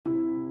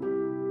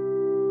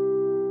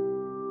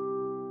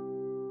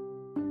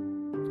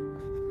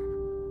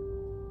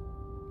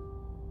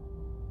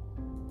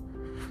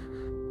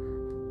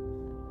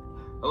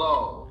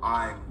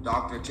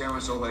Dr.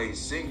 Terrence Olay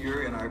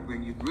Sr., and I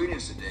bring you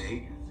greetings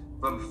today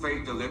from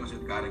Faith Deliverance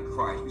with God in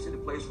Christ. We see the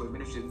place where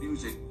ministry of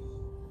music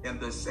and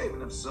the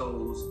saving of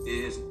souls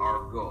is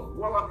our goal.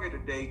 Well, I'm here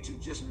today to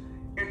just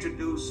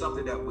introduce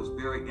something that was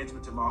very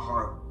intimate to my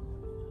heart,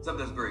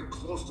 something that's very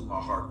close to my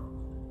heart.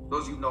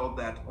 Those of you know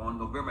that on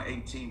November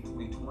 18,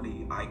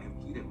 2020, I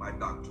completed my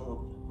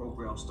doctoral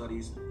program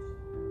studies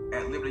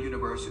at Liberty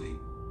University.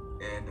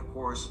 And of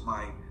course,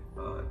 my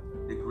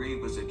degree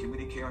was in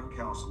community care and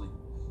counseling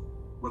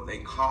with a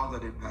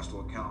college in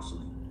pastoral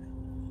counseling.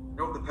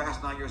 And over the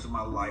past 9 years of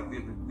my life,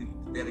 we've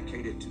been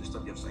dedicated to the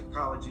study of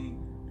psychology,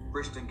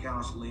 Christian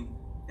counseling,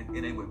 and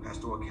ending with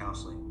pastoral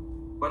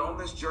counseling. But on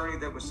this journey,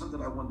 there was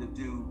something I wanted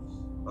to do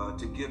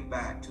to give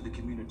back to the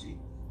community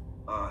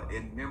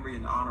in memory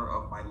and honor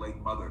of my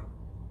late mother.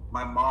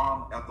 My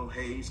mom, Ethel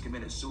Hayes,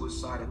 committed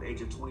suicide at the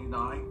age of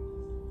 29.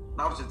 And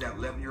I was just that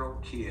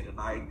 11-year-old kid, and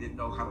I didn't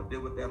know how to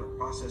deal with that or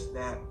process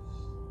that.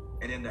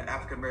 And in the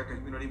African-American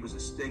community, it was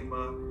a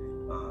stigma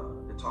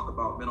to talk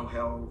about mental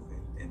health,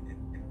 and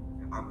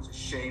I was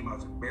ashamed, I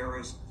was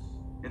embarrassed.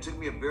 It took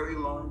me a very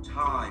long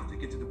time to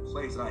get to the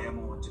place that I am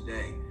on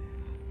today.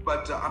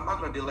 But I'm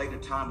not going to delay the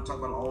time to talk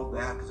about all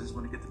that, because I just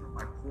want to get to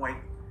my point,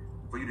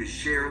 for you to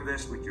share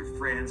this with your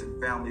friends and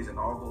families and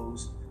all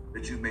those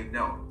that you may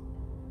know.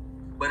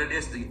 But it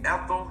is the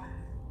Ethel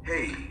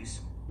Hayes,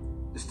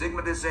 the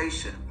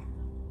Stigmatization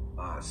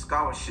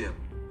Scholarship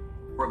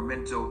for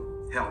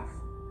Mental Health.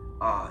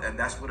 And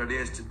that's what it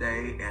is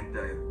today. And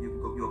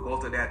you'll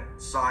go to that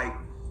site,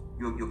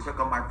 you'll click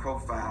on my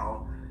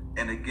profile.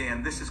 And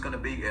again, this is going to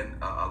be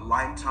a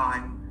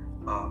lifetime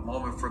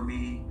moment for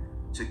me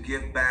to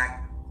give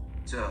back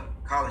to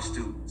college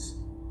students,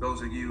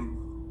 those of you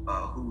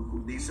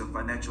who need some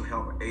financial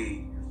help or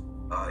aid.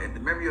 And the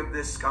memory of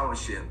this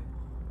scholarship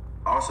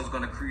also is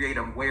going to create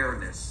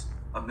awareness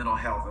of mental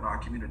health in our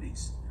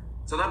communities.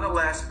 So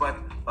nonetheless, but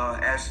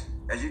as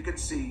you can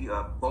see,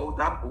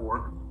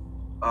 bold.org,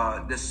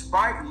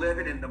 despite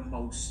living in the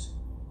most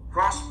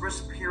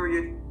prosperous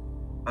period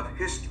of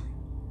history,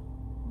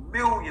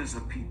 millions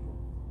of people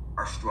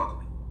are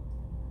struggling.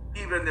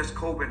 Even in this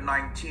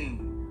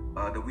COVID-19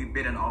 that we've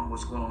been in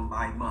almost going on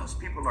 9 months,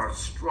 people are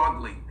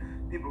struggling.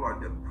 People are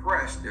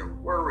depressed, they're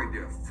worried,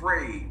 they're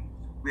afraid.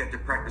 We have to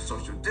practice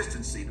social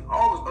distancing and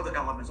all those other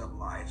elements of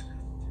life.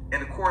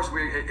 And of course,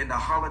 we're in the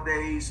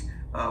holidays.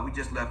 We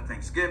just left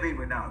Thanksgiving,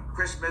 we're now in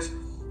Christmas.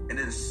 And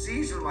in a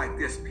season like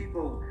this,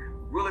 people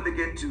really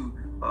begin to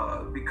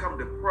become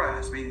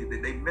depressed.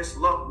 They miss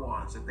loved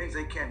ones and things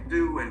they can't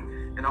do,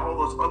 and all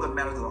those other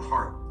matters of the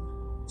heart.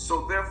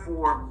 So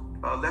therefore,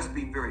 let's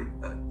be very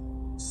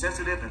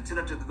sensitive and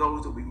attentive to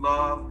those that we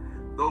love,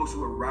 those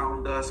who are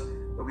around us,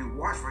 that we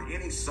watch for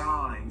any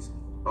signs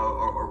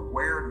or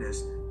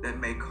awareness that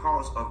may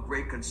cause of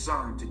great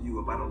concern to you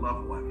about a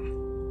loved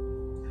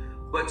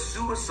one. But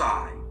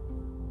suicide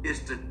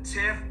is the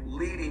 10th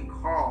leading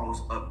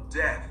cause of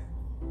death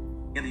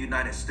in the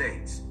United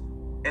States.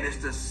 And it's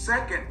the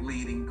second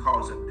leading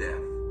cause of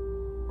death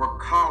for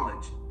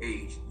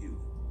college-age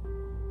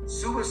youth.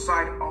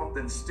 Suicide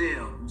often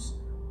stems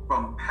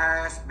from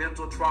past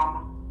mental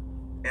trauma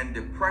and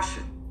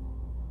depression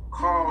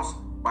caused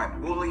by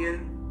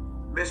bullying,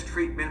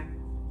 mistreatment,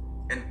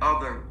 and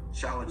other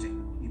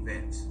challenging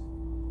events.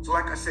 So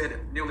like I said,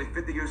 nearly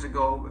 50 years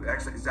ago,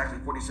 actually exactly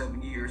 47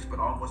 years, but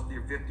almost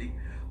near 50,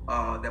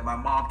 that my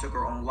mom took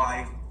her own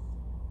life.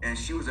 And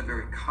she was a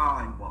very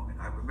kind woman.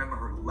 I remember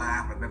her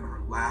laugh, I remember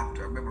her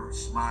laughter, I remember her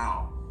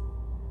smile.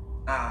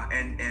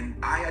 And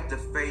I had to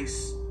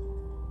face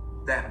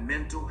that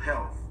mental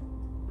health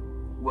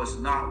was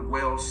not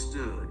well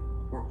stood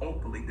or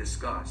openly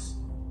discussed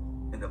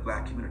in the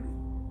Black community.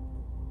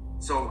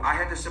 So I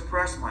had to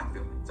suppress my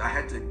feelings. I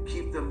had to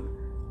keep them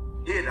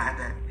hid. I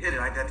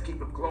had to keep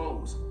them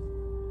closed.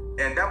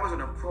 And that was an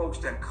approach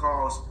that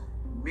caused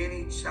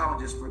many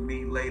challenges for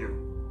me later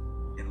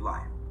in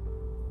life.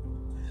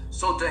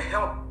 So to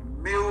help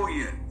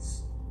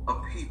millions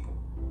of people,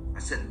 I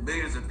said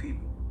millions of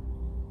people,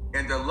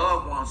 and their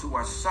loved ones who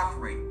are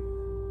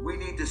suffering, we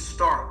need to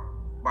start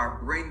by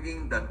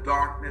bringing the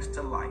darkness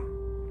to light.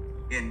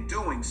 In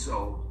doing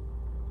so,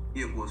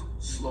 it will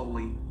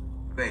slowly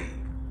fade.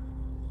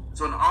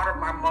 So in honor of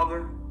my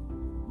mother,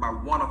 my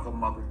wonderful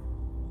mother,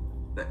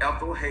 the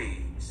Ethel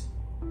Hayes,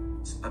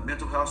 a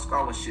mental health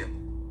scholarship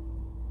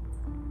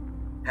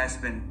has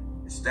been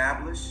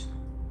established.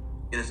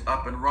 It is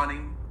up and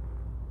running.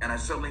 And I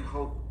certainly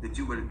hope that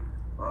you would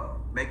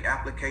make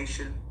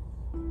application.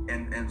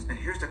 And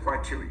here's the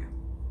criteria.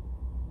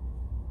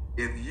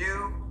 If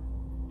you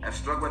have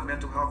struggled with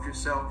mental health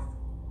yourself,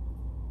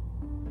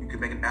 you can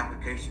make an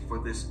application for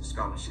this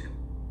scholarship.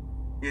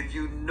 If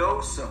you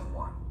know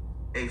someone,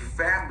 a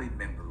family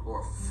member or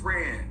a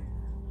friend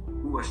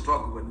who has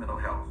struggled with mental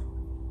health,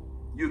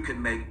 you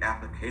can make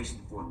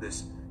application for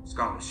this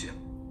scholarship.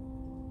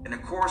 And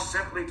of course,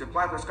 simply to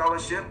apply for the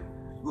scholarship,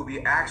 you will be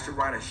asked to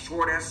write a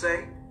short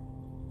essay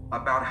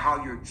about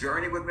how your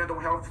journey with mental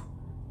health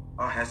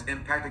has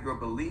impacted your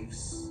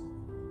beliefs,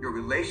 your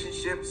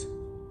relationships,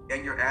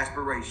 and your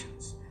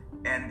aspirations.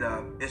 And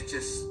it's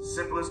just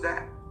simple as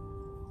that.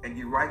 and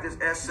you write this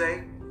essay,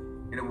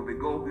 and it will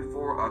go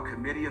before a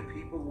committee of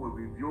people who will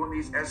be reviewing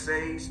these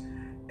essays,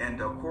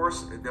 and of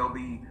course they'll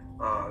be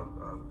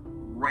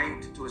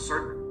ranked to a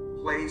certain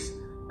place,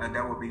 and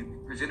that will be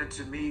presented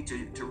to me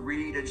to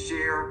read and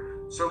share.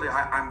 So that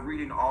I'm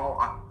reading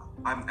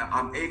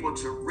I'm able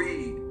to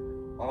read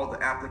all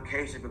the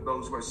applications for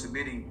those who are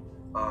submitting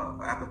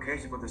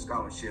application for the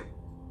scholarship.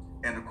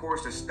 And of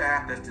course, the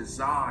staff that's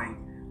designed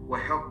will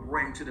help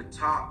bring to the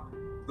top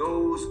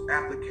those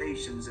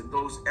applications and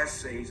those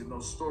essays and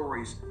those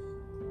stories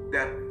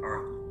that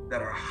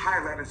are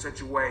highlighted in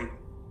such a way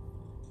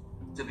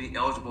to be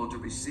eligible to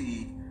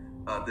receive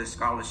this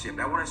scholarship.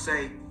 And I want to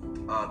say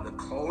the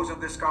close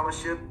of this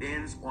scholarship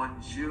ends on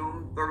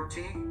June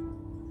 13th,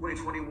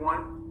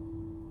 2021.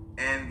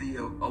 And the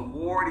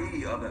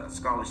awardee of the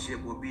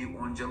scholarship will be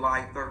on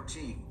July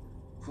 13th,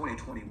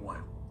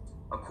 2021.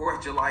 Of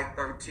course, July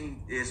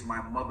 13th is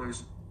my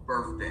mother's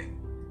birthday.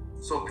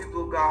 So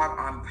people of God,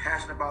 I'm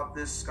passionate about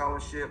this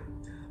scholarship.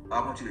 I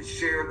want you to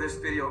share this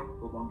video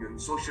on your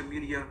social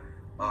media.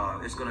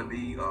 It's going to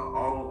be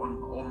all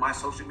on my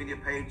social media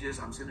pages.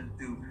 I'm sending it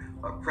through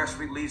press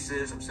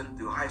releases. I'm sending it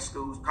through high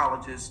schools,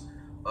 colleges,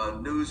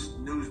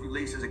 news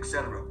releases,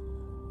 etc.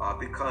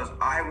 Because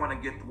I want to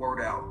get the word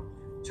out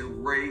to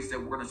raise the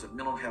awareness of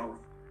mental health,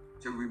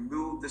 to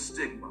remove the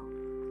stigma.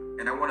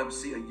 And I want to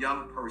see a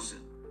young person,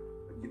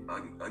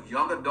 a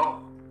young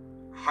adult,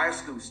 high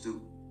school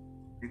student,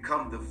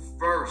 become the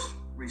first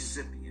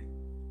recipient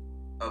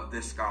of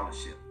this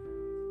scholarship.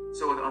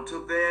 So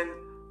until then,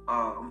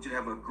 I want you to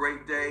have a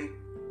great day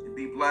and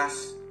be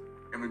blessed.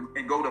 And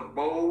go to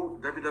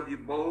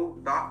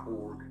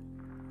www.bold.org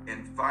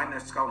and find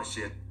that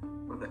scholarship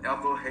for the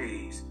Ethel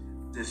Hayes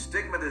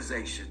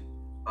Destigmatization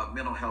of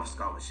Mental Health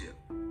Scholarship.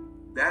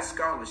 That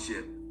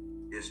scholarship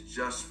is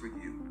just for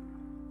you.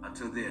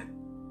 Until then,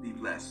 be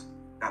blessed.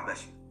 God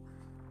bless you.